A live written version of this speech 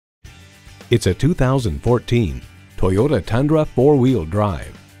It's a 2014 Toyota Tundra 4-wheel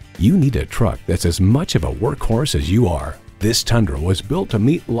drive. You need a truck that's as much of a workhorse as you are. This Tundra was built to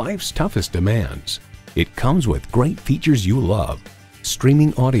meet life's toughest demands. It comes with great features you love: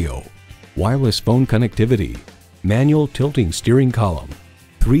 streaming audio, wireless phone connectivity, manual tilting steering column,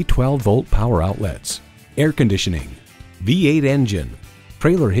 3 12-volt power outlets, air conditioning, V8 engine,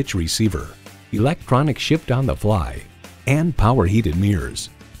 trailer hitch receiver, electronic shift on the fly, and power heated mirrors.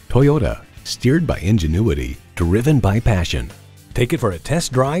 Toyota, steered by ingenuity, driven by passion. Take it for a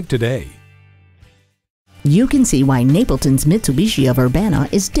test drive today. You can see why Napleton's Mitsubishi of Urbana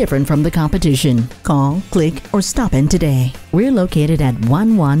is different from the competition. Call, click, or stop in today. We're located at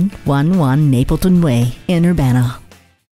 1111 Napleton Way in Urbana.